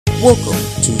Welcome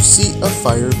to Sea of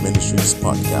Fire Ministries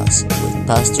podcast with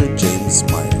Pastor James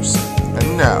Meyers.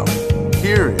 And now,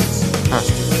 here is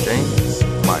Pastor James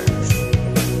Meyers.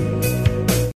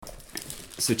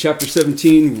 So chapter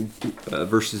 17,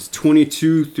 verses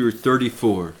 22 through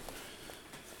 34.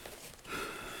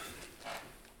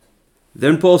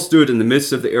 Then Paul stood in the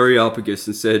midst of the Areopagus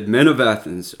and said, Men of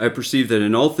Athens, I perceive that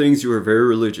in all things you are very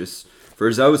religious. For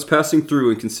as I was passing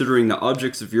through and considering the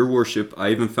objects of your worship, I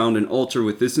even found an altar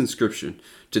with this inscription,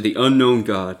 To the unknown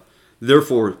God.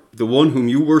 Therefore, the one whom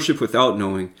you worship without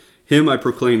knowing, him I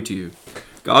proclaim to you.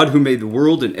 God who made the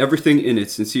world and everything in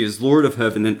it, since he is Lord of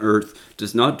heaven and earth,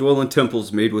 does not dwell in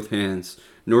temples made with hands,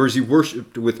 nor is he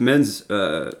worshipped with men's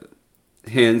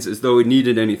hands as though he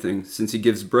needed anything, since he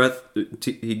gives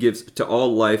to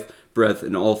all life, breath,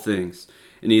 and all things.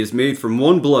 And he has made from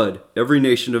one blood every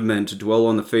nation of men to dwell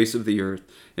on the face of the earth,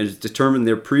 and has determined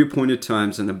their pre-appointed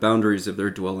times and the boundaries of their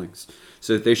dwellings,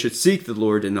 so that they should seek the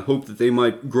Lord in the hope that they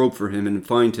might grope for him and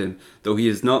find him, though he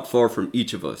is not far from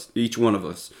each one of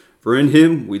us. For in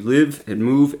him we live and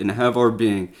move and have our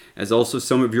being, as also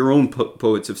some of your own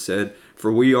poets have said,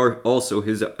 for we are also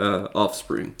his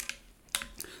offspring.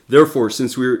 Therefore,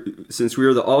 since we are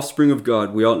the offspring of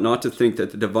God, we ought not to think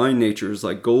that the divine nature is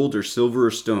like gold or silver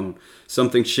or stone,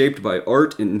 something shaped by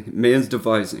art and man's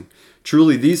devising.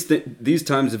 Truly, these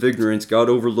times of ignorance God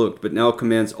overlooked, but now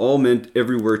commands all men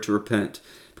everywhere to repent,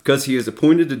 because he has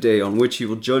appointed a day on which he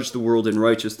will judge the world in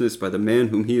righteousness by the man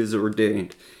whom he has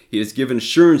ordained. He has given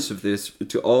assurance of this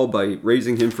to all by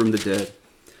raising him from the dead.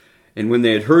 And when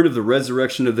they had heard of the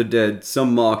resurrection of the dead,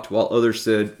 some mocked, while others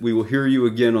said, We will hear you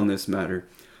again on this matter.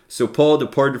 So Paul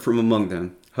departed from among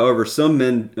them. However, some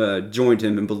men joined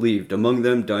him and believed, among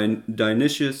them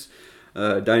Dionysius,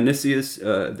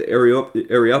 the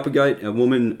Areopagite, a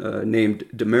woman named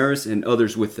Damaris, and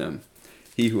others with them.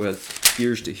 He who has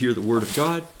ears to hear the word of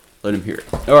God, let him hear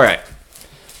it. All right.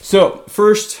 So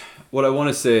first, what I want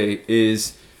to say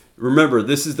is, remember,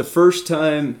 this is the first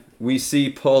time we see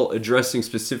Paul addressing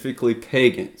specifically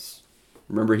pagans.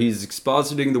 Remember, he's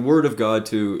expositing the word of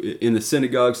God in the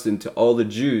synagogues and to all the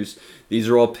Jews. These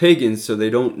are all pagans, so they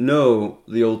don't know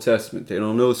the Old Testament. They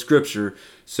don't know Scripture,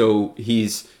 so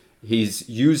he's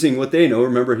using what they know.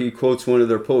 Remember, he quotes one of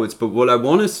their poets. But what I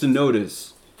want us to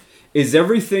notice is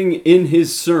everything in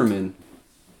his sermon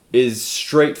is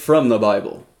straight from the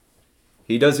Bible.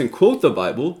 He doesn't quote the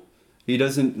Bible. He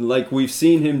doesn't, like we've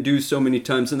seen him do so many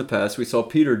times in the past. We saw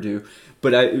Peter do.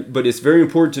 But it's very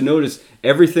important to notice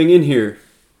everything in here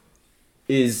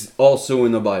is also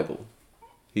in the Bible.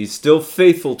 He's still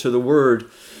faithful to the word,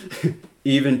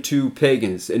 even to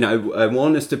pagans. And I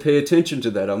want us to pay attention to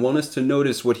that. I want us to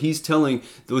notice what he's telling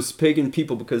those pagan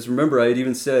people. Because remember, I had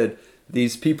even said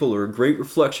these people are a great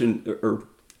reflection,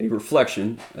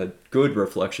 a good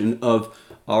reflection of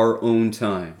our own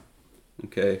time.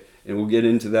 Okay? And we'll get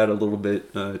into that a little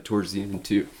bit towards the end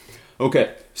too.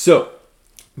 Okay, so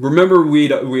remember, we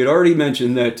had already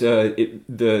mentioned that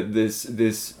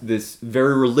this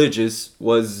very religious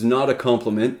was not a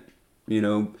compliment,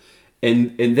 and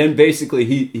then basically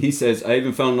he says, I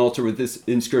even found an altar with this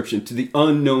inscription, To the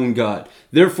unknown God.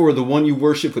 Therefore, the one you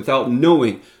worship without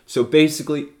knowing. So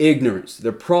basically, ignorance.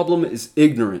 Their problem is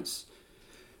ignorance.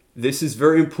 This is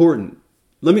very important.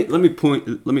 Let me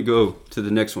go to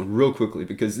the next one real quickly,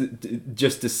 because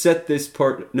just to set this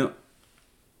part. No.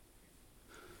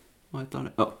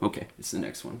 Okay, it's the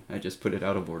next one. I just put it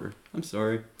out of order. I'm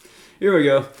sorry. Here we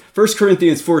go. 1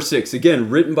 Corinthians 4:6,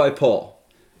 again, written by Paul.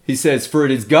 He says, For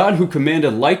it is God who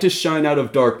commanded light to shine out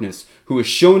of darkness, who has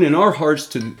shown in our hearts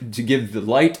to give the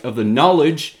light of the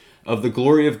knowledge of the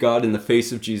glory of God in the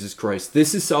face of Jesus Christ.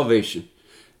 This is salvation.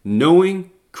 Knowing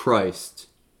Christ.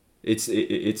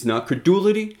 It's not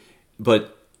credulity,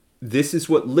 but this is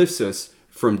what lifts us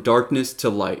from darkness to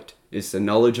light. It's the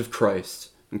knowledge of Christ.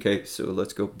 Okay, so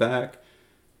let's go back.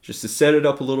 Just to set it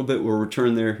up a little bit, we'll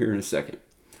return there here in a second.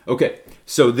 Okay,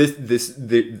 so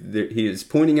he is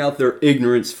pointing out their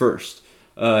ignorance first.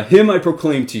 Him I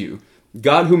proclaim to you,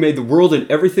 God who made the world and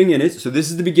everything in it. So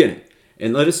this is the beginning.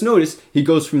 And let us notice, he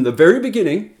goes from the very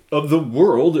beginning of the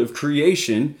world of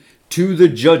creation to the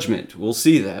judgment. We'll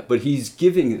see that. But he's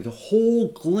giving the whole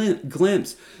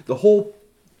glimpse, the whole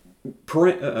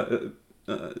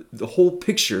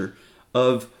picture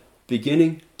of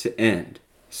beginning to end.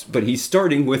 But he's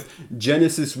starting with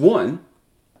Genesis 1,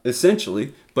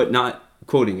 essentially, but not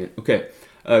quoting it. Okay.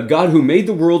 God who made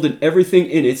the world and everything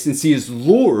in it, since he is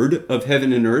Lord of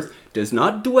heaven and earth, does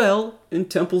not dwell in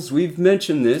temples. We've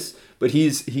mentioned this, but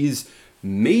he's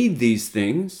made these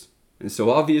things. And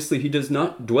so obviously he does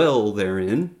not dwell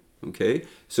therein. Okay,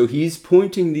 so he's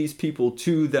pointing these people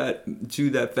to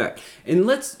that fact. And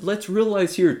let's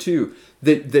realize here too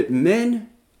that men,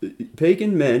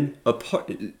 pagan men,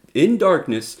 apart in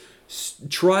darkness,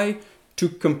 try to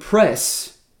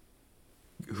compress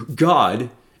God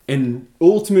and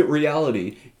ultimate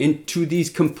reality into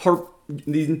these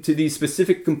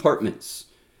specific compartments.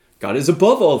 God is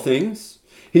above all things.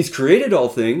 He's created all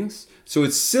things. So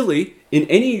it's silly in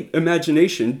any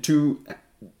imagination to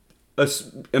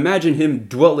imagine him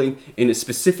dwelling in a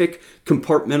specific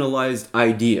compartmentalized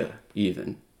idea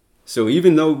even. So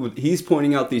even though he's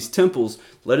pointing out these temples,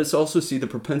 let us also see the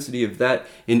propensity of that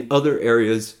in other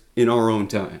areas in our own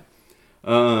time.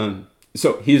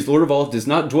 So he is Lord of all, does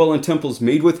not dwell in temples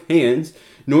made with hands,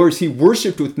 nor is he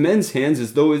worshipped with men's hands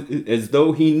as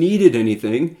though he needed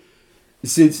anything,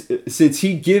 since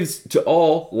he gives to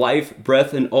all life,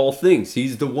 breath, and all things.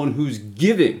 He's the one who's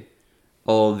giving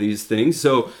all of these things.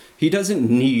 So he doesn't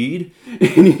need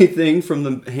anything from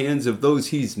the hands of those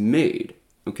he's made.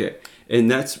 Okay,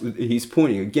 and he's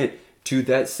pointing again to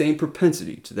that same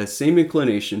propensity, to that same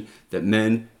inclination that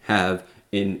men have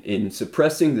in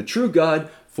suppressing the true God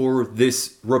for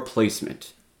this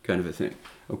replacement kind of a thing.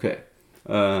 Okay.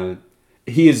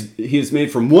 He is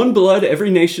made from one blood every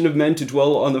nation of men to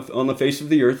dwell on the face of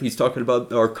the earth. He's talking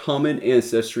about our common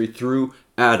ancestry through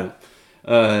Adam.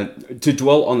 To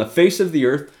dwell on the face of the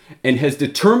earth, and has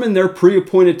determined their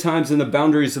pre-appointed times and the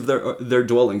boundaries of their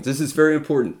dwellings. This is very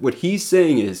important. What he's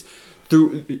saying is,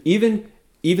 through even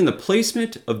the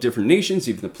placement of different nations,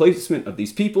 even the placement of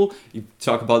these people, you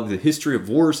talk about the history of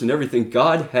wars and everything,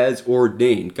 God has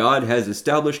ordained, God has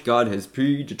established, God has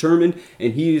predetermined,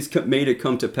 and he has made it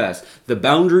come to pass. The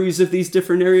boundaries of these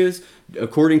different areas,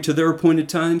 according to their appointed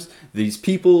times, these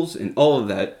peoples and all of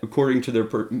that, according to their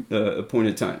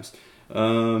appointed times.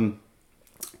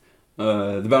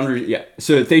 The boundary, yeah,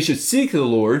 so that they should seek the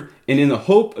Lord, and in the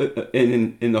hope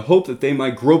that they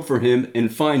might grope for him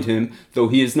and find him, though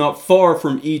he is not far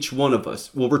from each one of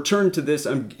us. We'll return to this.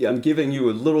 I'm giving you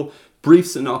a little brief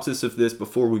synopsis of this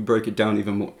before we break it down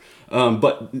even more. In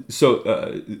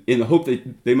the hope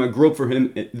that they might grope for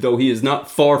him, though he is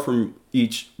not far from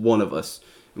each one of us.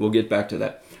 We'll get back to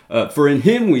that. For in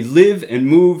him we live and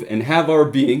move and have our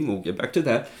being. We'll get back to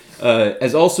that.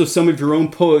 As also some of your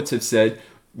own poets have said,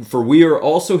 for we are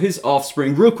also his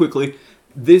offspring. Real quickly,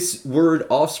 this word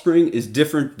offspring is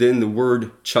different than the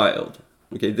word child.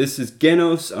 Okay, this is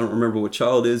genos. I don't remember what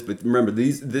child is, but remember,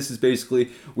 this is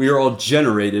basically, we are all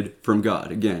generated from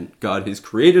God. Again, God has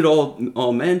created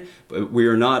all men, but we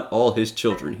are not all his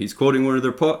children. He's quoting one of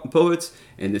their poets,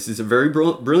 and this is a very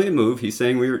brilliant move. He's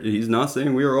not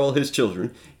saying we are all his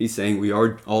children. He's saying we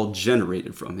are all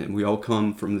generated from him. We all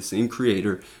come from the same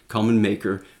creator, common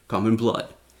maker, common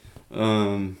blood.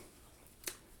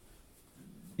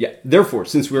 Therefore,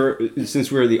 since we're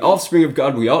the offspring of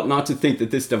God, we ought not to think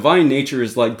that this divine nature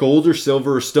is like gold or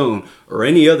silver or stone or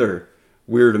any other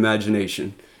weird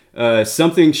imagination.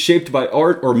 Something shaped by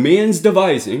art or man's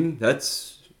devising.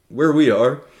 That's where we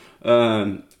are.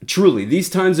 Truly, these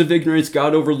times of ignorance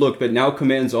God overlooked, but now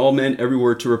commands all men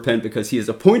everywhere to repent, because he has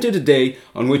appointed a day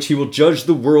on which he will judge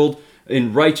the world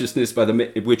in righteousness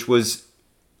which was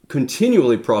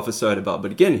continually prophesied about.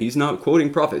 But again, he's not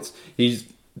quoting prophets. He's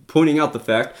pointing out the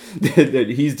fact that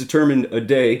he's determined a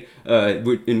day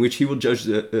in which he will judge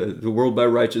the world by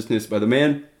righteousness by the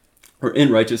man, or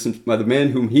in righteousness by the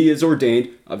man whom he has ordained,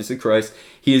 obviously Christ.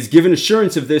 He has given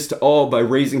assurance of this to all by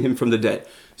raising him from the dead.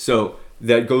 So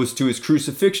that goes to his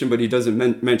crucifixion, but he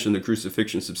doesn't mention the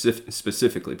crucifixion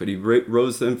specifically. But he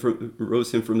rose him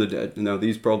from the dead. And now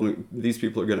these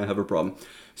people are going to have a problem.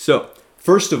 So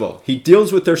first of all, he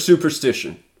deals with their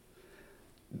superstition.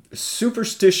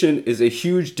 Superstition is a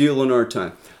huge deal in our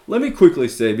time. Let me quickly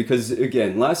say, because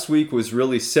again, last week was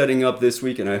really setting up this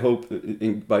week, and I hope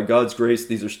by God's grace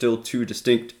these are still two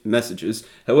distinct messages.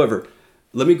 However,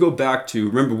 let me go back to,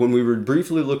 remember when we were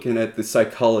briefly looking at the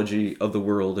psychology of the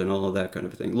world and all of that kind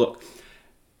of thing. Look,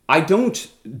 I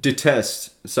don't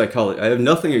detest psychology. I have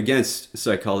nothing against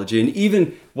psychology, and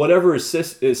even whatever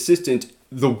assistant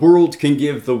the world can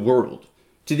give the world.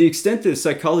 To the extent that a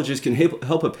psychologist can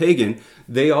help a pagan,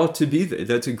 they ought to be there.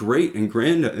 That's a great and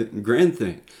grand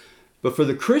thing. But for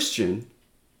the Christian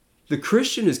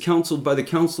is counseled by the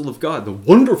counsel of God, the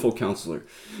wonderful counselor.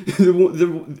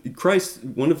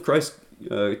 One of Christ's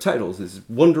titles is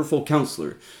wonderful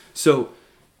counselor. So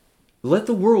let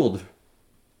the world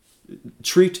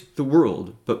treat the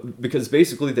world, but because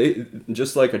basically they,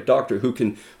 just like a doctor who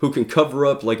can cover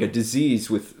up like a disease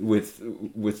with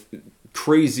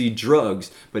crazy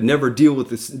drugs, but never deal with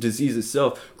the disease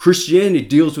itself. Christianity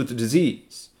deals with the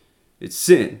disease. It's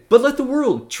sin. But let the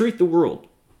world treat the world.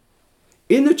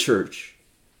 in the church,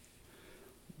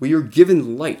 we are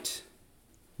given light.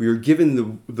 We are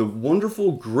given the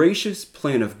wonderful, gracious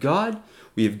plan of God.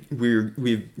 We've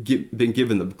been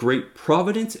given the great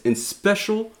providence and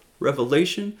special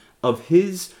revelation of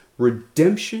his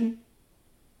redemption.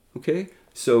 Okay?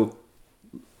 So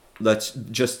let's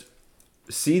just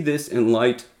see this in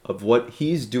light of what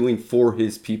he's doing for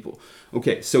his people.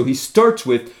 Okay, so he starts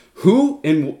with who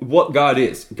and what God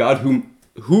is. God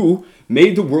who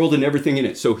made the world and everything in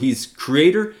it. So he's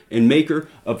creator and maker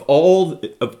of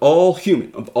all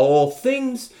human, of all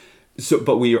things.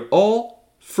 But we are all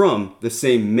from the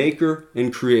same maker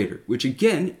and creator, which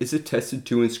again is attested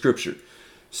to in scripture.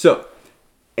 So,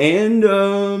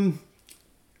 and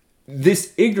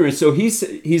this ignorance, so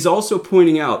he's also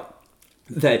pointing out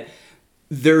that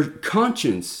their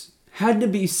conscience had to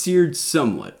be seared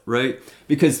somewhat, right?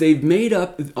 Because they've made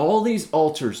up all these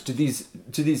altars to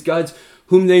these gods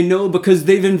whom they know because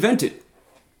they've invented.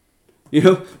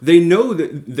 They know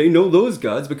those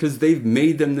gods because they've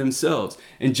made them themselves.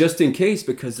 And just in case,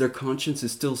 because their conscience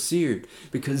is still seared,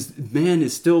 because man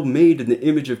is still made in the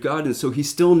image of God, and so he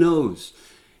still knows.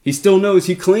 He still knows.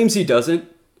 He claims he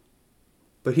doesn't.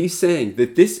 But he's saying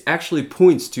that this actually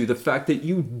points to the fact that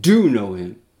you do know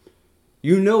him.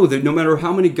 You know that no matter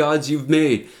how many gods you've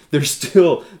made, there's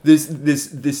still this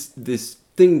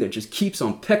thing that just keeps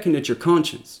on pecking at your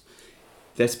conscience.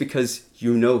 That's because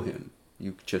you know him.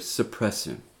 You just suppress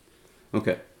him.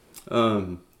 Okay.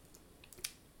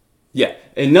 Yeah.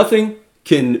 And nothing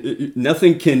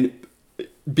can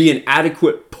be an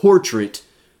adequate portrait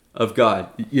of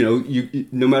God.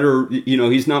 No matter,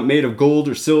 he's not made of gold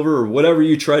or silver or whatever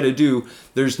you try to do.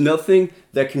 There's nothing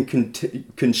that can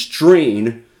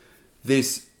constrain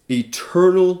this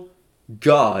eternal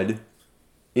God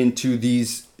into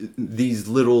these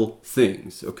little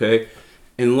things, okay?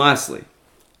 And lastly,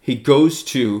 he goes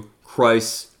to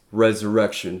Christ's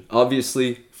resurrection,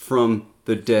 obviously from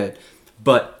the dead.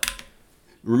 But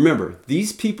remember,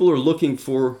 these people are looking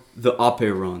for the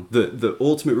apeiron, the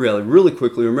ultimate reality. Really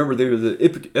quickly, remember, they were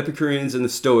the Epicureans and the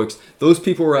Stoics. Those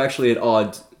people were actually at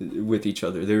odds with each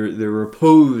other. They were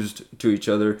opposed to each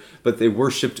other, but they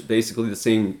worshipped basically the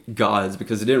same gods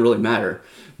because it didn't really matter.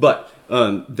 But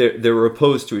they were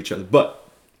opposed to each other. But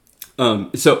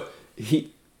so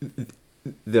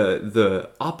the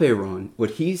apeiron,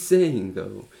 what he's saying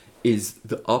though, is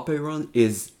the apeiron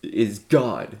is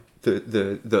God.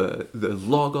 The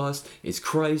Logos is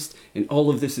Christ, and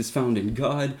all of this is found in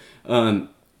God.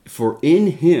 For in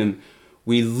him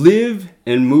we live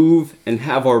and move and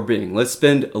have our being. Let's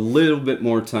spend a little bit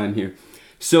more time here.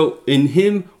 So in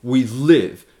him we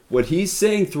live. What he's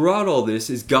saying throughout all this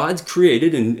is God's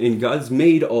created and God's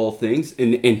made all things,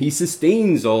 and he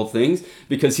sustains all things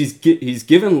because he's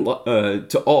given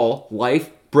to all life,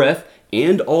 breath,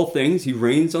 and all things. He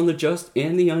reigns on the just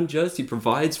and the unjust. He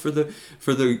provides for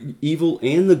the evil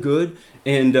and the good.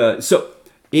 And so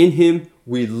in him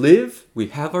we live. We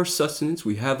have our sustenance.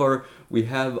 We have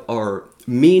our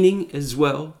meaning as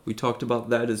well. We talked about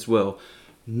that as well.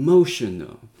 Motion,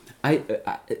 though. I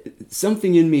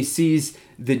something in me sees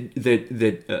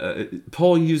that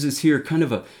Paul uses here kind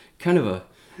of a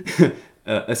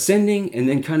ascending and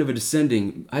then kind of a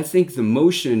descending. I think the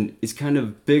motion is kind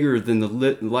of bigger than the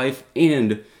life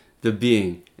and the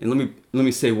being. And let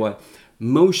me say why.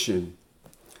 Motion,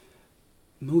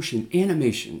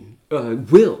 animation,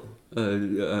 will,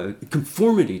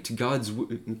 conformity to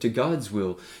God's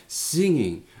will,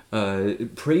 singing,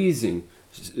 praising,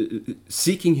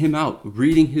 seeking him out,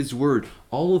 reading his word.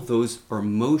 All of those are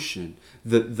motion.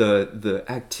 The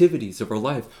activities of our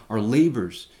life, our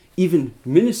labors, even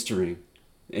ministering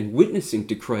and witnessing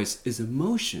to Christ is a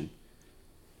motion.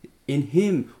 In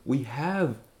him we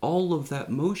have all of that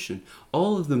motion,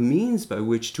 all of the means by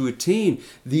which to attain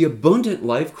the abundant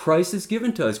life Christ has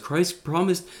given to us. Christ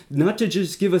promised not to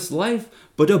just give us life,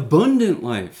 but abundant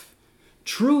life,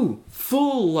 true,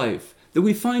 full life that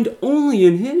we find only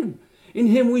in him. In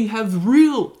him we have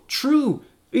real, true,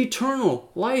 eternal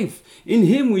life. In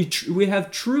him we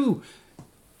have true,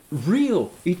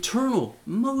 real, eternal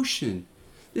motion.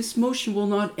 This motion will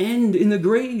not end in the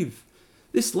grave.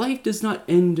 This life does not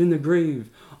end in the grave.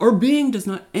 Our being does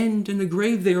not end in the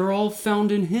grave. They are all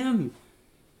found in him.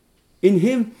 In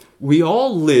him we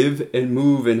all live and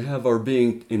move and have our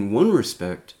being in one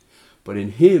respect, but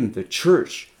in him the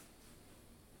church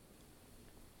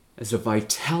has a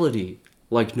vitality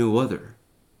like no other,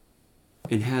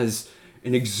 and has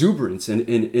an exuberance and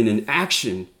an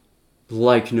action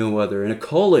like no other, and a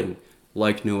calling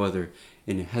like no other,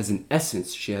 and it has an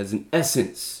essence. She has an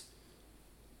essence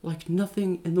like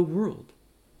nothing in the world.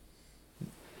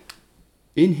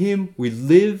 In him we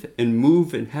live and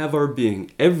move and have our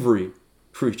being. Every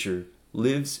creature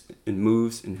lives and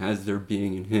moves and has their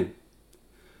being in him.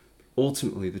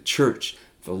 Ultimately, the church,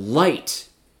 the light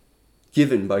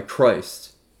given by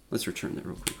Christ. Let's return that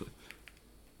real quickly.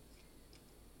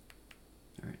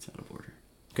 All right, it's out of order.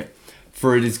 Okay.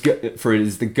 For it is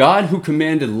the God who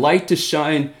commanded light to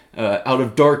shine out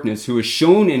of darkness, who has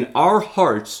shown in our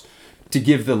hearts to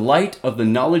give the light of the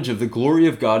knowledge of the glory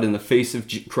of God in the face of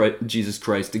Jesus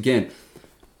Christ. Again,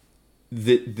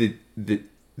 the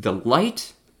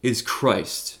light is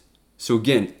Christ. So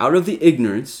again, out of the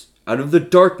ignorance, out of the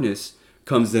darkness,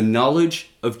 comes the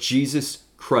knowledge of Jesus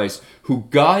Christ, who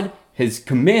God has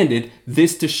commanded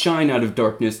this to shine out of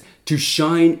darkness, to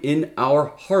shine in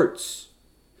our hearts.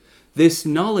 This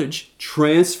knowledge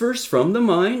transfers from the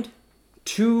mind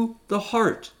to the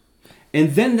heart.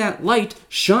 And then that light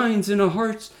shines in our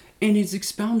hearts and is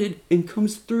expounded and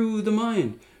comes through the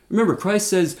mind. Remember, Christ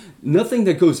says, nothing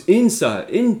that goes inside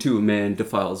into a man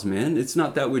defiles a man. It's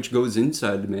not that which goes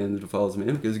inside a man that defiles a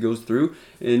man, because it goes through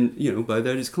and, by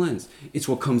that is cleansed. It's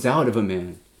what comes out of a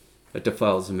man that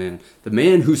defiles a man. The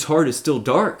man whose heart is still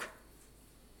dark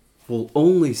will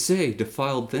only say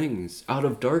defiled things out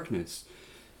of darkness.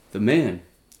 The man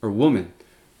or woman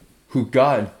who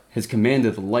God has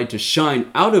commanded the light to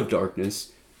shine out of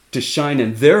darkness, to shine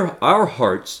in our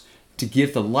hearts, to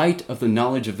give the light of the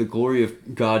knowledge of the glory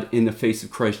of God in the face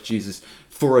of Christ Jesus,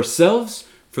 for ourselves,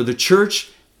 for the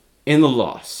church, and the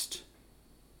lost.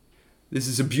 This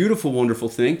is a beautiful, wonderful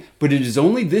thing, but it is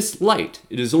only this light,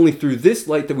 it is only through this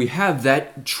light that we have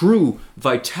that true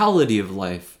vitality of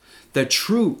life, that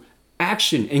true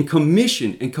action and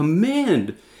commission and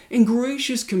command and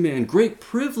gracious command, great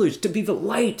privilege to be the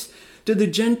light to the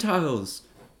Gentiles,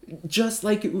 just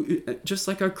like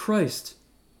our Christ,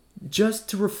 just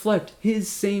to reflect his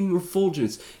same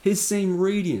refulgence, his same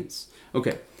radiance.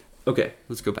 Okay,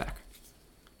 let's go back.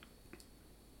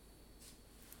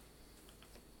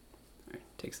 All right,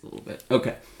 takes a little bit.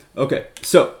 Okay,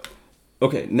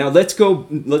 now let's go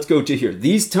to here.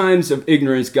 These times of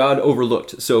ignorance God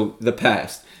overlooked, so the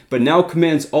past, but now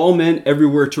commands all men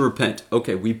everywhere to repent.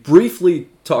 Okay, we briefly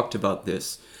talked about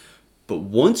this. But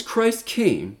once Christ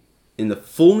came, in the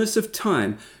fullness of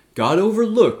time, God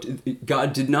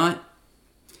did not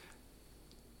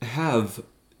have,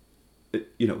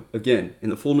 again, in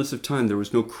the fullness of time, there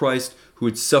was no Christ who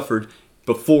had suffered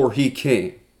before he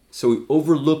came. So he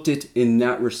overlooked it in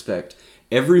that respect.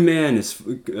 Every man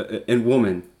and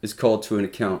woman is called to an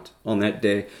account on that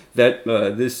day.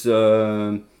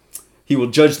 He will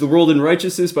judge the world in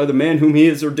righteousness by the man whom he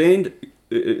has ordained,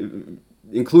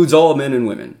 includes all men and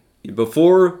women,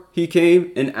 before he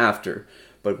came and after.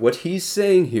 But what he's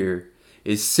saying here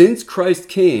is, since Christ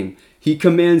came, he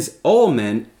commands all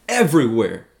men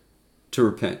everywhere to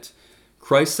repent.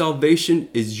 Christ's salvation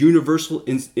is universal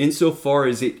insofar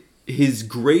as his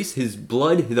grace, his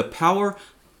blood, the power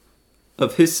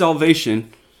of his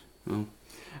salvation.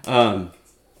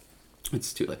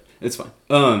 It's too late. It's fine.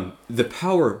 The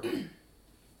power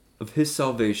of his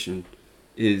salvation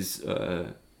is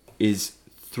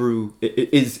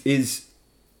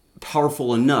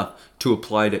powerful enough to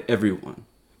apply to everyone,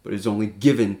 but is only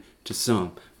given to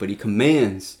some. But he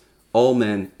commands all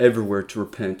men everywhere to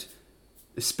repent,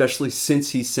 especially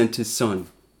since he sent his Son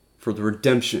for the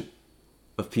redemption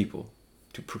of people,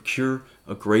 to procure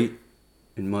a great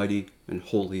and mighty and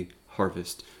holy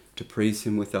harvest, to praise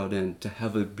him without end, to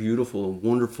have a beautiful and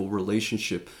wonderful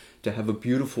relationship, to have a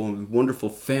beautiful and wonderful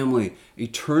family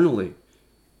eternally.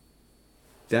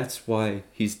 That's why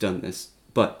he's done this.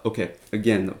 But, okay,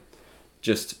 again, though,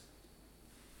 just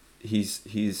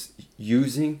he's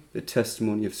using the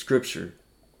testimony of Scripture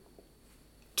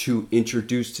to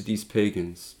introduce to these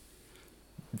pagans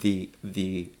the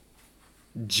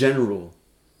general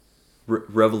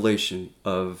revelation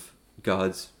of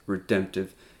God's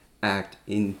redemptive act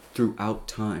throughout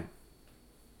time.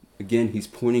 Again, he's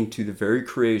pointing to the very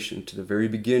creation, to the very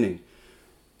beginning,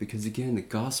 because again, the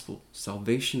gospel,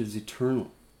 salvation is eternal.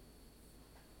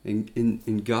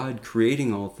 In God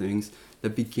creating all things,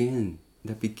 that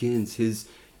begins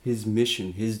his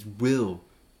mission, his will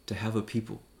to have a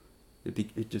people.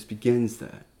 It just begins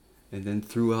that. And then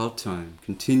throughout time,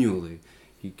 continually,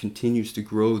 he continues to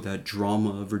grow that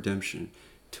drama of redemption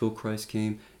till Christ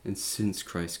came and since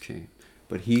Christ came.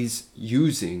 But he's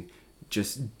using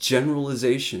just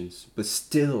generalizations, but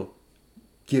still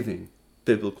giving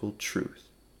biblical truth.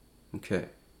 Okay,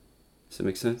 does that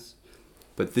make sense?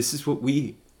 But this is what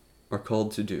we are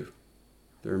called to do.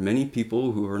 There are many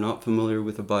people who are not familiar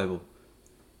with the Bible.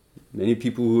 Many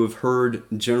people who have heard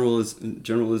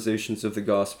generalizations of the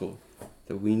gospel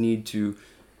that we need to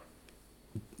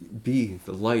be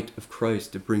the light of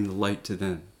Christ to bring the light to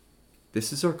them.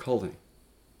 This is our calling.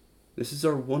 This is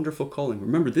our wonderful calling.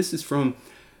 Remember, this is from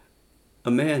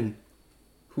a man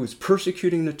who was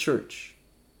persecuting the church.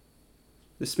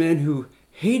 This man who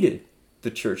hated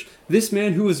the church. This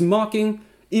man who was mocking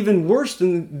even worse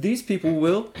than these people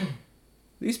will.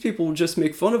 These people will just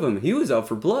make fun of him. He was out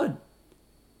for blood.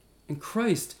 And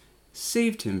Christ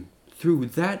saved him through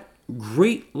that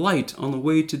great light on the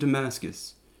way to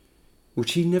Damascus,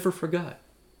 which he never forgot.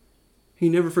 He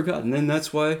never forgot. And then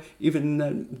that's why, even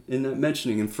in that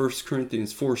mentioning in 1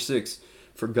 Corinthians 4:6,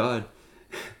 for God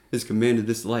has commanded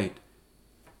this light.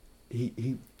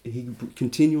 He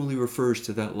continually refers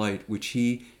to that light which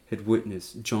he had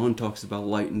witnessed. John talks about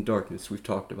light and darkness. We've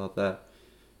talked about that.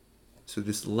 So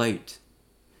this light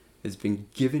has been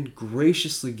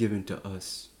graciously given to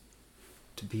us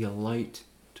to be a light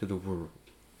to the world.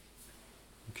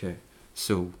 Okay,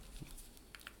 so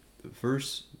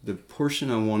the portion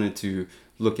I wanted to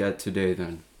look at today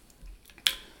then.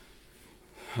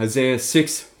 Isaiah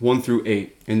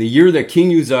 6:1-8. In the year that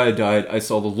King Uzziah died, I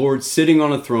saw the Lord sitting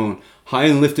on a throne, high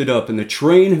and lifted up, and the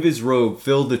train of his robe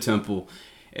filled the temple.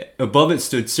 Above it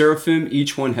stood seraphim,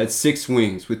 each one had 6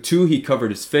 wings. With 2 he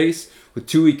covered his face, with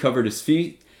 2 he covered his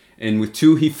feet, and with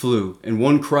 2 he flew. And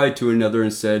one cried to another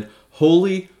and said,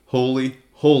 Holy, holy,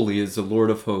 holy is the Lord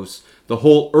of hosts. The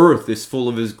whole earth is full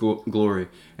of his glory.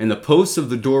 And the posts of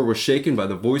the door were shaken by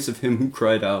the voice of him who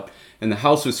cried out, and the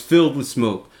house was filled with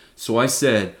smoke. So I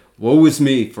said, Woe is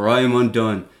me, for I am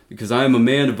undone, because I am a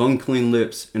man of unclean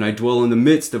lips, and I dwell in the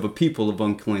midst of a people of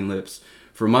unclean lips.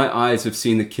 For my eyes have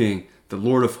seen the King, the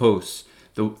Lord of hosts.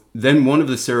 Then one of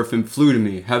the seraphim flew to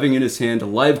me, having in his hand a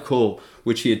live coal,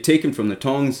 which he had taken from the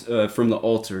tongs from the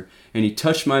altar. And he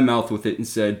touched my mouth with it and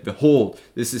said, Behold,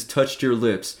 this has touched your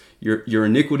lips. Your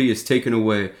iniquity is taken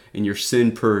away, and your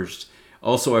sin purged.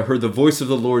 Also I heard the voice of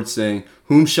the Lord saying,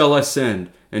 Whom shall I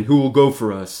send, and who will go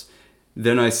for us?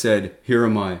 Then I said, Here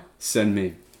am I, send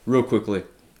me. Real quickly.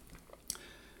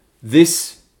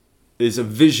 This is a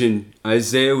vision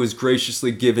Isaiah was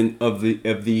graciously given of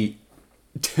the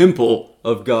temple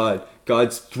of God,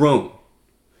 God's throne.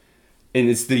 And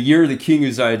it's the year that King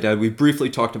Uzziah died. We briefly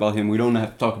talked about him. We don't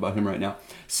have to talk about him right now.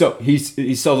 So he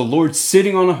saw the Lord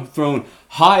sitting on a throne,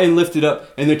 high and lifted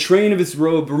up, and the train of his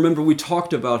robe. Remember, we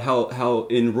talked about how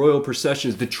in royal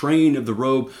processions, the train of the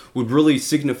robe would really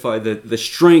signify the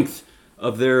strength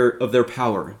of their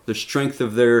power, the strength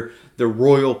of their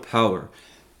royal power.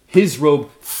 His robe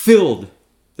filled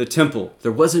the temple.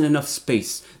 There wasn't enough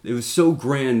space. It was so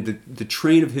grand. The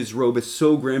train of his robe is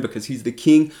so grand because he's the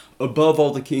king above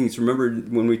all the kings. Remember,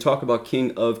 when we talk about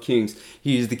King of Kings,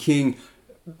 he is the king,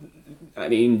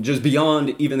 just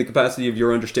beyond even the capacity of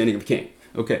your understanding of king.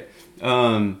 Okay.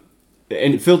 And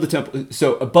it filled the temple.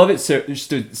 So above it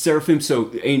stood seraphim,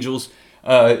 so angels.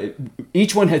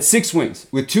 Each one had 6 wings.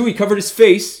 With 2 he covered his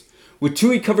face. With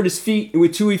 2 he covered his feet. And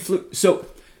with 2 he flew. So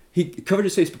he covered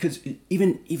his face because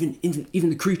even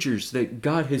the creatures that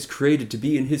God has created to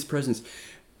be in his presence,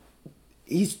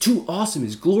 he's too awesome.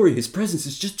 His glory, his presence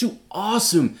is just too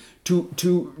awesome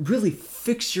to really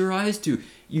fix your eyes to.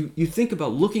 You think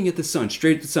about looking at the sun,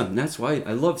 straight at the sun. That's why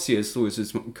I love C.S.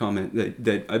 Lewis's comment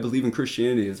that I believe in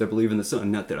Christianity as I believe in the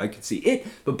sun. Not that I can see it,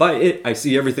 but by it I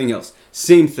see everything else.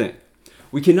 Same thing.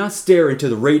 We cannot stare into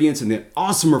the radiance and the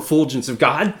awesome refulgence of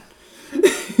God.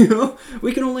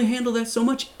 We can only handle that so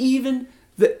much. Even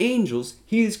the angels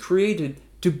he has created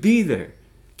to be there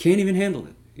can't even handle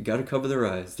it. You got to cover their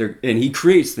eyes. And he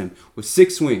creates them with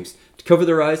 6 wings to cover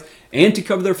their eyes and to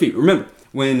cover their feet. Remember,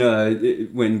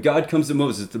 when God comes to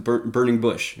Moses at the burning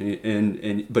bush,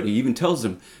 but he even tells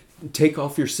them, take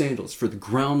off your sandals, for the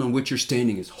ground on which you're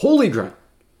standing is holy ground.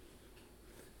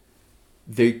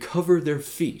 They cover their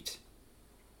feet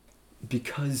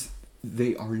because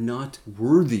they are not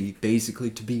worthy,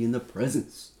 basically, to be in the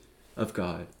presence of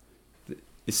God.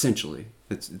 Essentially,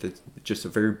 that's just a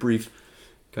very brief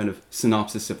kind of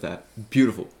synopsis of that.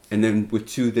 Beautiful. And then with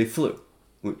 2, they flew.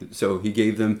 So he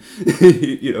gave them,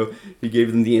 he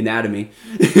gave them the anatomy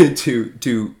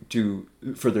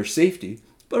for their safety,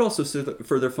 but also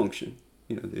for their function.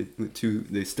 With 2,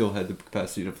 they still had the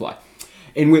capacity to fly.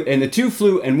 And the 2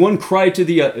 flew, and one cried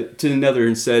to another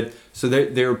and said, so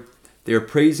they're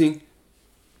praising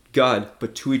God,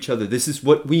 but to each other. This is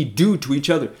what we do to each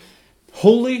other.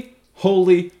 Holy,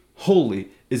 holy, holy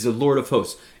is the Lord of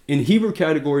hosts. In Hebrew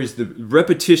categories, the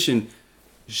repetition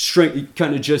strength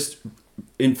kind of just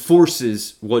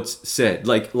enforces what's said.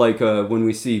 Like when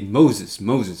we see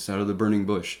Moses out of the burning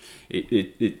bush.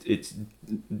 It's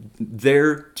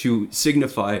there to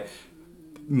signify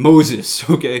Moses,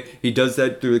 okay? He does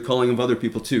that through the calling of other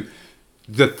people too.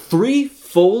 The 3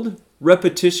 Fold,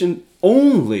 repetition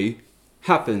only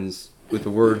happens with the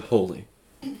word holy.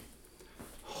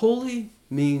 Holy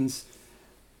means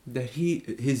that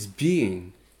his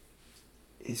being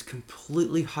is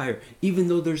completely higher. Even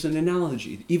though there's an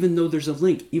analogy, even though there's a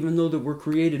link, even though that we're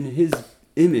created in his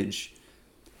image,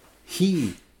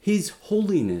 his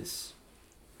holiness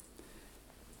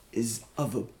is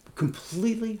of a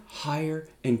completely higher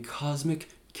and cosmic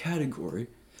category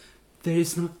that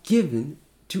is not given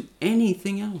to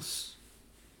anything else.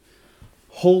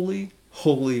 Holy,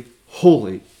 holy,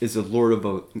 holy is the Lord of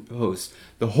hosts.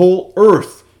 The whole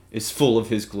earth is full of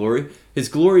his glory. His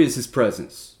glory is his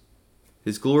presence.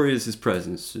 His glory is his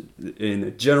presence in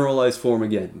a generalized form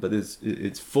again, but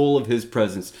it's full of his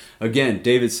presence. Again,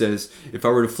 David says, if I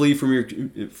were to flee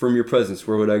from your presence,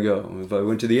 where would I go? If I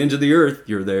went to the ends of the earth,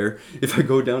 you're there. If I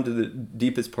go down to the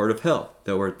deepest part of hell,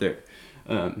 thou art there.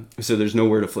 So there's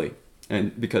nowhere to flee,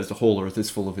 and because the whole earth is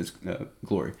full of his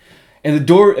glory. And the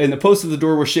door and the posts of the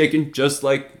door were shaken, just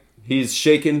like he's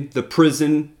shaken the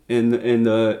prison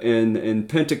and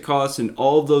Pentecost and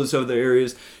all those other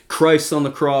areas. Christ on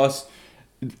the cross.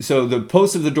 So the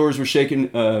posts of the doors were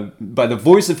shaken by the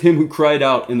voice of him who cried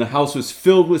out, and the house was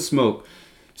filled with smoke.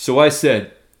 So I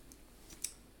said,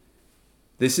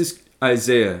 this is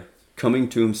Isaiah coming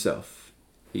to himself.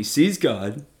 He sees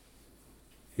God,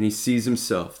 and he sees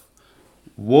himself.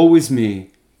 Woe is me,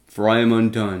 for I am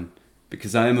undone,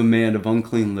 because I am a man of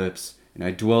unclean lips, and I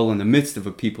dwell in the midst of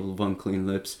a people of unclean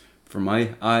lips, for my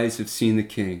eyes have seen the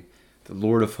King, the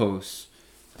Lord of hosts.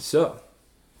 So,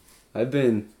 I've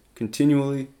been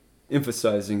continually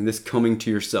emphasizing this coming to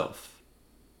yourself.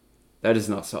 That is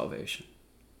not salvation.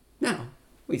 Now,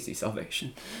 we see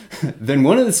salvation. Then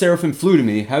one of the seraphim flew to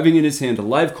me, having in his hand a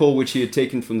live coal which he had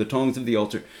taken from the tongs of the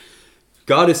altar.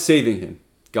 God is saving him.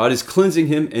 God is cleansing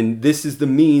him, and this is the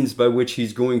means by which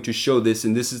he's going to show this,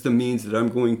 and this is the means that I'm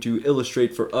going to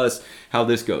illustrate for us how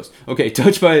this goes. Okay,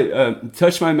 touched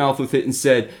my mouth with it and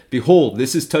said, behold,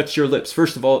 this has touched your lips.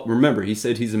 First of all, remember, he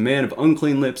said he's a man of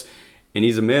unclean lips, and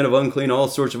he's a man of unclean, all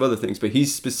sorts of other things. But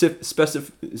he's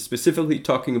specifically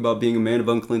talking about being a man of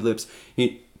unclean lips.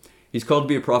 He's called to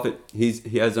be a prophet. He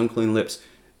has unclean lips.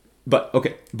 But,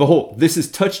 okay, behold, this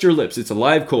has touched your lips. It's a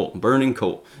live coal, burning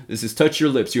coal. This has touched your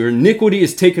lips. Your iniquity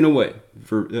is taken away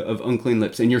of unclean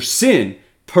lips, and your sin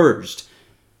purged.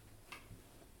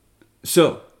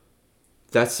 So,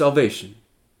 that's salvation.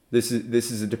 This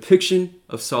is a depiction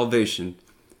of salvation.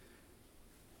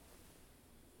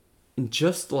 And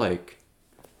just like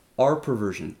our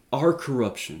perversion, our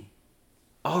corruption,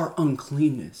 our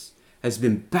uncleanness has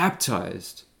been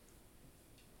baptized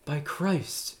by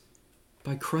Christ.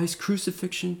 By Christ's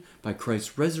crucifixion, by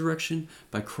Christ's resurrection,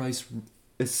 by Christ's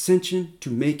ascension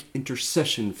to make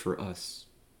intercession for us.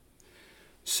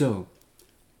 So,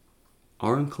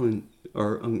 our uncleanness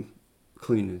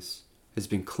has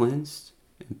been cleansed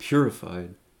and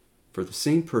purified for the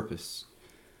same purpose.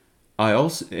 I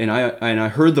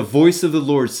heard the voice of the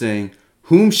Lord saying,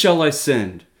 whom shall I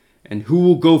send, and who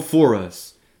will go for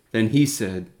us? Then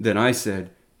I said,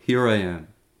 here I am,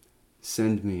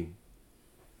 send me.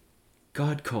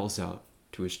 God calls out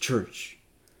to his church,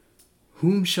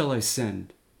 whom shall I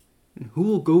send, and who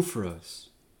will go for us?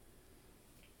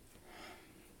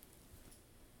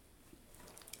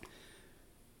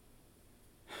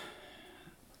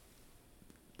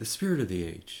 The spirit of the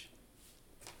age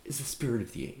is the spirit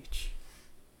of the age.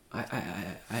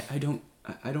 I don't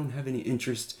have any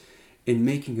interest in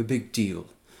making a big deal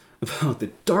about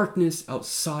the darkness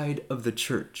outside of the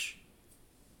church.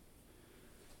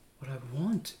 What I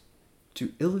want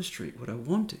to illustrate, what I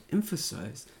want to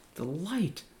emphasize, the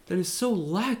light that is so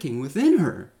lacking within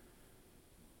her.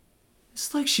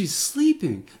 It's like she's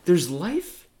sleeping. There's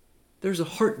life, there's a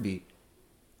heartbeat.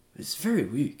 It's very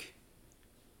weak.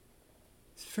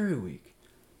 It's very weak.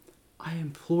 I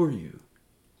implore you,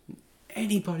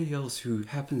 anybody else who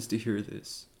happens to hear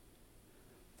this,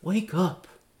 wake up.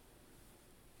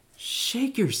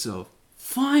 Shake yourself.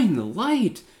 Find the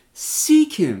light.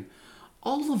 Seek him.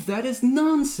 All of that is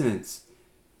nonsense.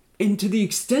 And to the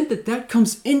extent that that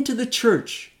comes into the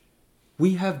church,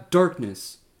 we have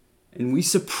darkness and we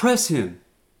suppress him.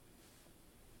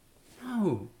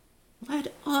 No,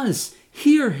 let us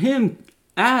hear him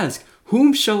ask,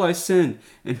 whom shall I send,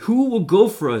 and who will go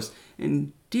for us?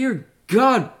 And dear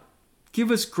God, give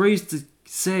us grace to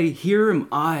say, here am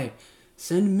I,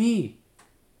 send me.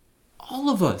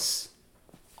 All of us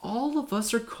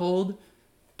are called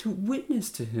to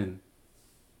witness to him,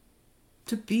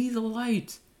 to be the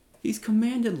light. He's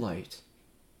commanded light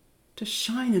to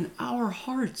shine in our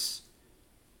hearts,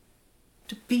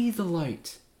 to be the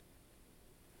light.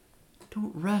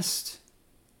 Don't rest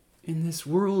in this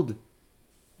world.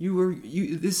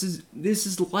 This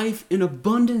is life in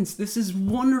abundance. This is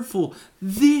wonderful.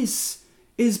 This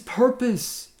is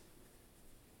purpose.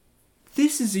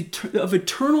 This is of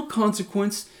eternal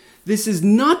consequence. This is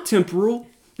not temporal.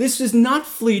 This is not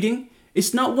fleeting.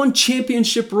 It's not one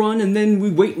championship run and then we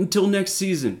wait until next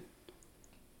season.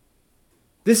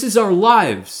 This is our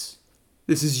lives.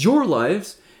 This is your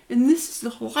lives. And this is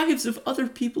the lives of other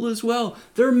people as well.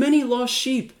 There are many lost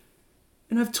sheep.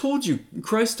 And I've told you,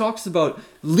 Christ talks about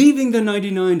leaving the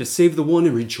 99 to save the one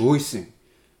and rejoicing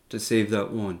to save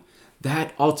that one.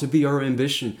 That ought to be our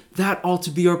ambition. That ought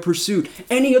to be our pursuit.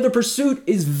 Any other pursuit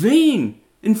is vain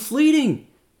and fleeting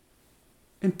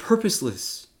and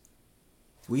purposeless.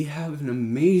 We have an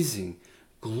amazing,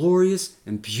 glorious,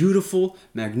 and beautiful,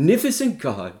 magnificent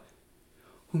God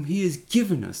whom He has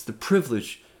given us the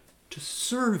privilege to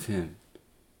serve Him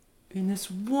in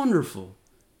this wonderful,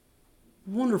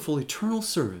 wonderful eternal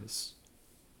service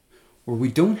where we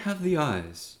don't have the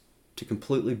eyes to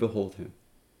completely behold Him.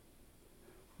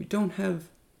 We don't have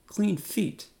clean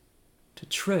feet to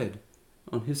tread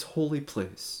on His holy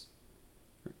place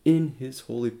or in His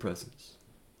holy presence.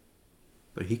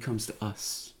 But He comes to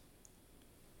us.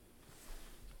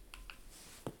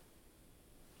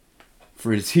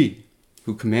 For it is He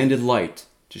who commanded light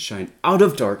to shine out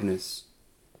of darkness,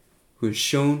 who has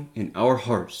shone in our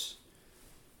hearts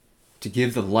to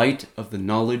give the light of the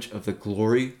knowledge of the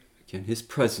glory, again, His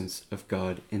presence of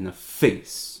God in the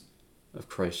face of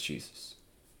Christ Jesus.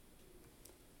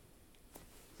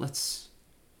 Let's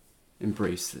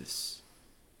embrace this.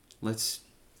 Let's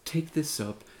take this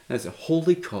up as a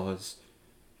holy cause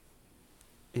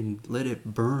and let it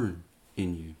burn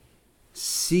in you.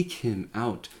 Seek Him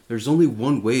out. There's only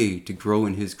one way to grow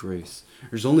in His grace.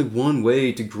 There's only one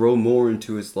way to grow more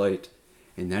into His light,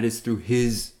 and that is through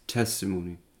His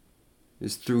testimony.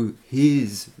 It's through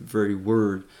His very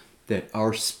word that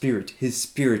our spirit, His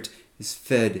Spirit, is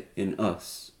fed in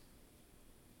us.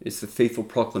 It's the faithful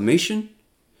proclamation,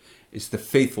 it's the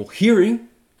faithful hearing,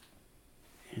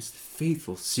 and it's the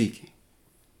faithful seeking.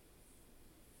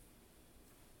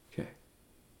 Okay.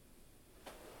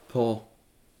 Paul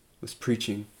was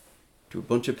preaching to a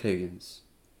bunch of pagans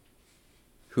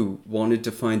who wanted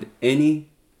to find any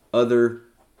other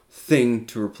thing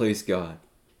to replace God.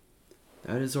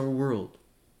 That is our world.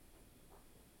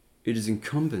 It is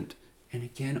incumbent, and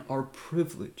again, our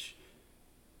privilege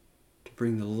to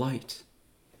bring the light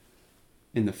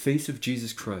in the face of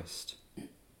Jesus Christ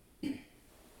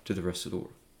to the rest of the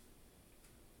world.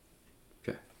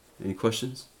 Okay, any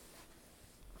questions?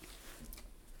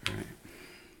 All right.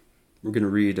 We're going to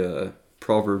read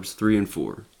Proverbs 3 and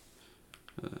 4.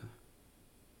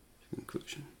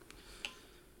 Conclusion.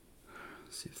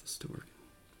 Let's see if this still works.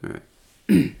 All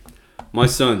right. My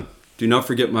son, do not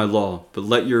forget my law, but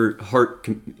let your heart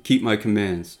keep my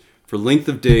commands. For length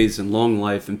of days and long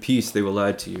life and peace they will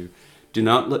add to you. Do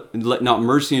not let not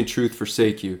mercy and truth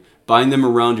forsake you. Bind them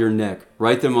around your neck.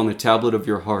 Write them on the tablet of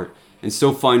your heart. And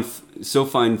so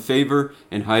find favor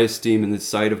and high esteem in the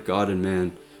sight of God and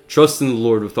man. Trust in the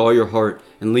Lord with all your heart,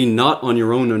 and lean not on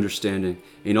your own understanding.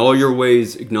 In all your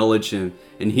ways acknowledge Him,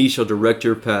 and He shall direct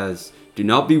your paths. Do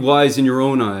not be wise in your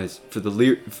own eyes,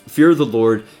 fear the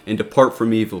Lord, and depart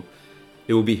from evil.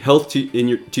 It will be health to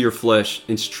your flesh,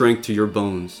 and strength to your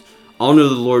bones. Honor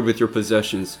the Lord with your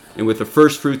possessions, and with the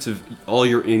first fruits of all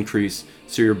your increase,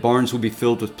 so your barns will be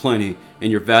filled with plenty, and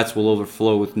your vats will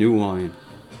overflow with new wine.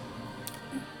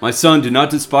 My son, do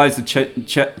not despise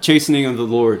the chastening of the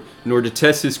Lord, nor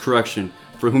detest His correction.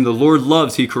 For whom the Lord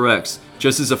loves, He corrects,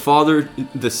 just as a father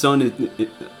the son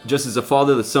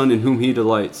in whom He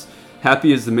delights.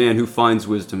 Happy is the man who finds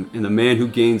wisdom, and the man who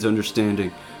gains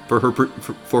understanding. For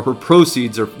her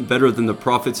proceeds are better than the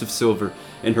profits of silver,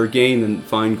 and her gain than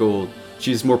fine gold.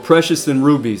 She is more precious than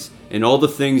rubies, and all the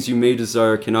things you may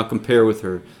desire cannot compare with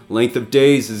her. Length of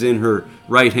days is in her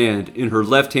right hand, in her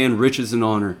left hand riches and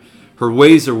honor. Her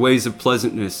ways are ways of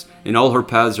pleasantness, and all her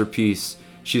paths are peace.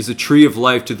 She is a tree of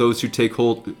life to those who take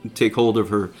hold of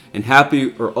her, and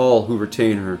happy are all who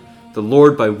retain her. The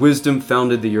Lord by wisdom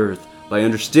founded the earth. By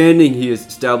understanding He has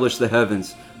established the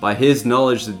heavens. By His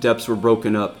knowledge the depths were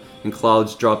broken up, and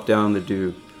clouds dropped down the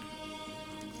dew.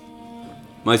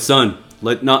 My son,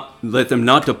 let them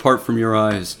not depart from your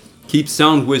eyes. Keep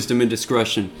sound wisdom and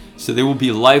discretion, so there will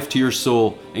be life to your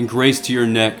soul and grace to your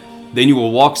neck. Then you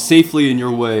will walk safely in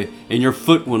your way, and your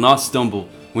foot will not stumble.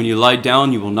 When you lie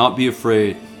down, you will not be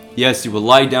afraid. Yes, you will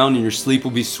lie down, and your sleep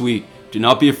will be sweet. Do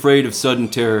not be afraid of sudden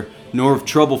terror, nor of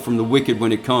trouble from the wicked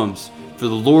when it comes. For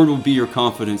the Lord will be your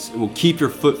confidence, and will keep your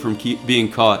foot from being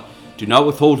caught. Do not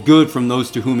withhold good from those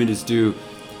to whom it is due,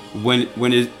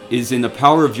 when it is in the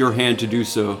power of your hand to do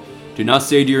so. Do not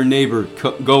say to your neighbor,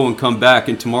 go and come back,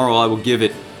 and tomorrow I will give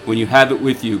it, when you have it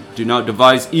with you. Do not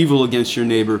devise evil against your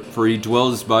neighbor, for he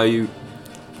dwells by you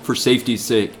for safety's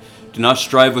sake. Do not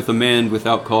strive with a man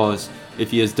without cause,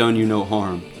 if he has done you no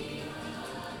harm.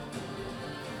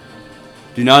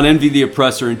 Do not envy the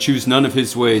oppressor, and choose none of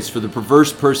his ways, for the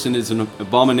perverse person is an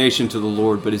abomination to the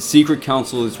Lord, but his secret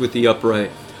counsel is with the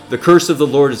upright. The curse of the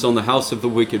Lord is on the house of the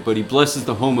wicked, but he blesses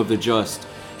the home of the just.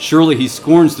 Surely he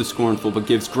scorns the scornful, but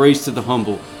gives grace to the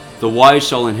humble. The wise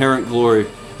shall inherit glory,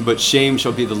 but shame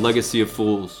shall be the legacy of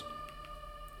fools.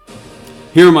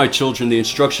 Hear, my children, the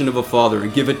instruction of a father,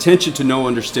 and give attention to no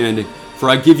understanding. For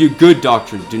I give you good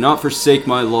doctrine. Do not forsake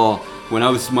my law. When I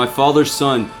was my father's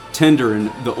son, tender and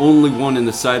the only one in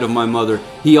the sight of my mother,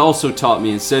 he also taught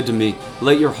me and said to me,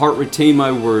 let your heart retain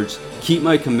my words, keep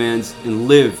my commands, and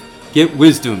live. Get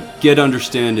wisdom, get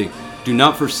understanding. Do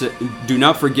not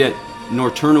forget,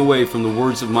 nor turn away from the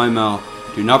words of my mouth.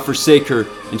 Do not forsake her,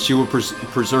 and she will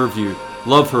preserve you.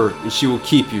 Love her, and she will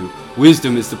keep you.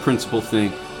 Wisdom is the principal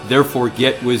thing. Therefore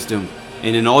get wisdom,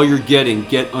 and in all your getting,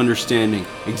 get understanding.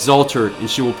 Exalt her, and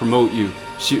she will promote you.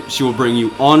 She will bring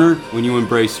you honor when you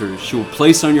embrace her. She will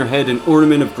place on your head an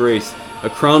ornament of grace, a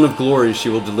crown of glory she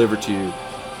will deliver to you.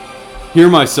 Hear,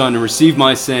 my son, and receive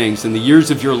my sayings, and the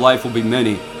years of your life will be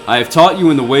many. I have taught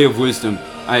you in the way of wisdom.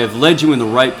 I have led you in the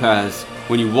right paths.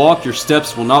 When you walk, your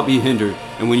steps will not be hindered,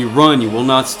 and when you run, you will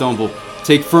not stumble.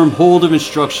 Take firm hold of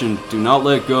instruction. Do not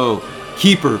let go.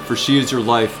 Keep her, for she is your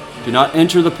life. Do not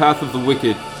enter the path of the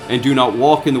wicked, and do not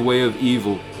walk in the way of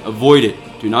evil. Avoid it.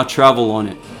 Do not travel on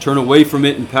it. Turn away from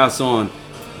it and pass on.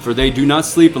 For they do not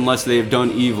sleep unless they have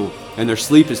done evil, and their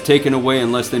sleep is taken away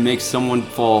unless they make someone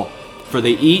fall. For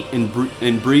they eat for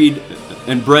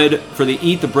they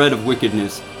eat the bread of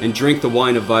wickedness, and drink the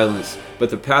wine of violence. But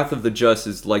the path of the just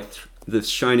is like the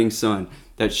shining sun,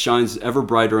 that shines ever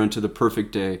brighter unto the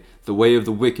perfect day. The way of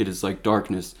the wicked is like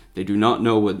darkness. They do not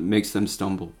know what makes them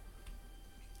stumble.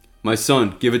 My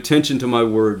son, give attention to my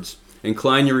words.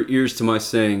 Incline your ears to my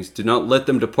sayings. Do not let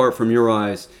them depart from your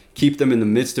eyes. Keep them in the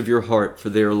midst of your heart, for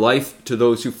they are life to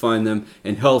those who find them,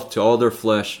 and health to all their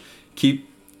flesh. Keep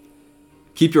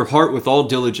your heart with all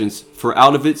diligence, for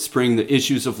out of it spring the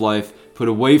issues of life. Put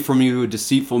away from you a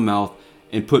deceitful mouth,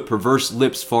 and put perverse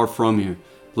lips far from you.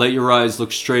 Let your eyes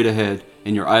look straight ahead,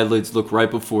 and your eyelids look right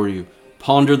before you.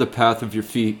 Ponder the path of your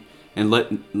feet, and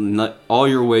let all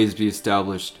your ways be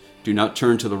established. Do not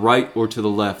turn to the right or to the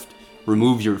left.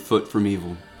 Remove your foot from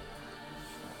evil.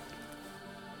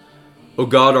 O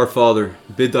God our Father,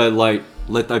 bid thy light,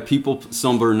 let thy people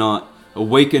slumber not.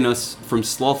 Awaken us from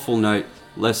slothful night,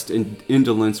 lest in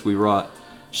indolence we rot.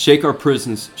 Shake our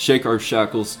prisons, shake our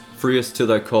shackles, free us to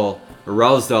thy call.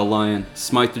 Arouse thou lion,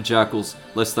 smite the jackals,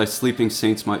 lest thy sleeping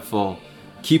saints might fall.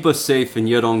 Keep us safe and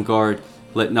yet on guard,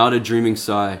 let not a dreaming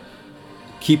sigh.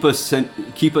 Make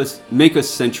us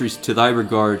sentries to thy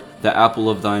regard, the apple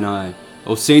of thine eye.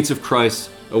 O saints of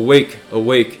Christ, awake,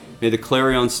 awake, may the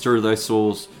clarion stir thy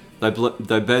souls.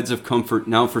 Thy beds of comfort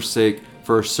now forsake,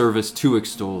 for our service too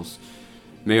extols.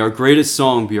 May our greatest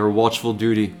song be our watchful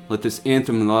duty. Let this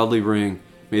anthem loudly ring.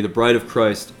 May the bride of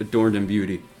Christ, adorned in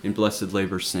beauty, in blessed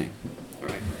labor sing. All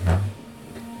right.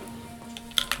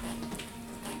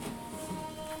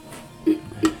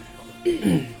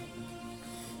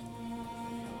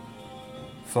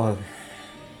 Father,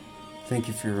 thank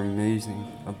you for your amazing,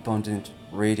 abundant,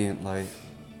 radiant light.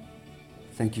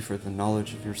 Thank you for the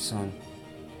knowledge of your Son.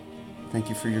 Thank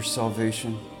you for your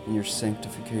salvation and your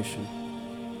sanctification.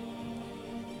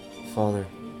 Father,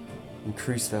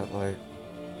 increase that light.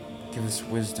 Give us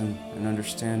wisdom and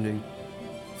understanding.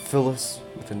 Fill us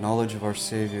with the knowledge of our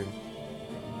Savior,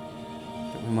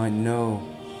 that we might know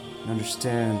and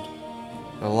understand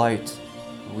the light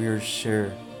that we are to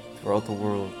share throughout the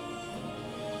world.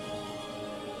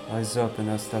 Rise up in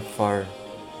us that fire,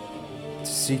 to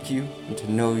seek you and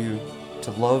to know you,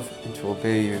 to love and to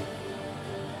obey you,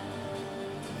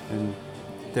 and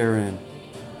therein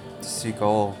to seek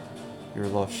all your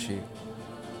lost sheep,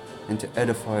 and to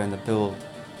edify and to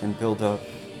build up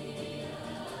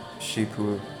sheep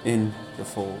who are in the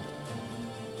fold.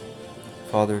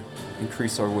 Father,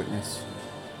 increase our witness.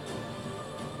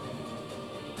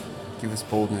 Give us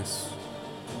boldness.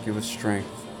 Give us strength.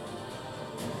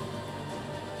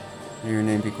 May your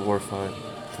name be glorified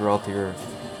throughout the earth,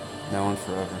 now and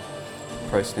forever. In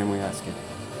Christ's name we ask it.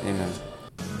 Amen.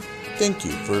 Thank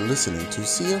you for listening to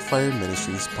Sea of Fire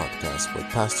Ministries podcast with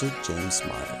Pastor James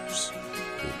Meyers.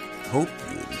 We hope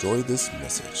you enjoy this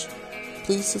message.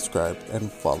 Please subscribe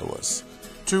and follow us.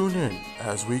 Tune in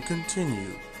as we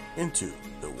continue into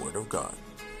the Word of God.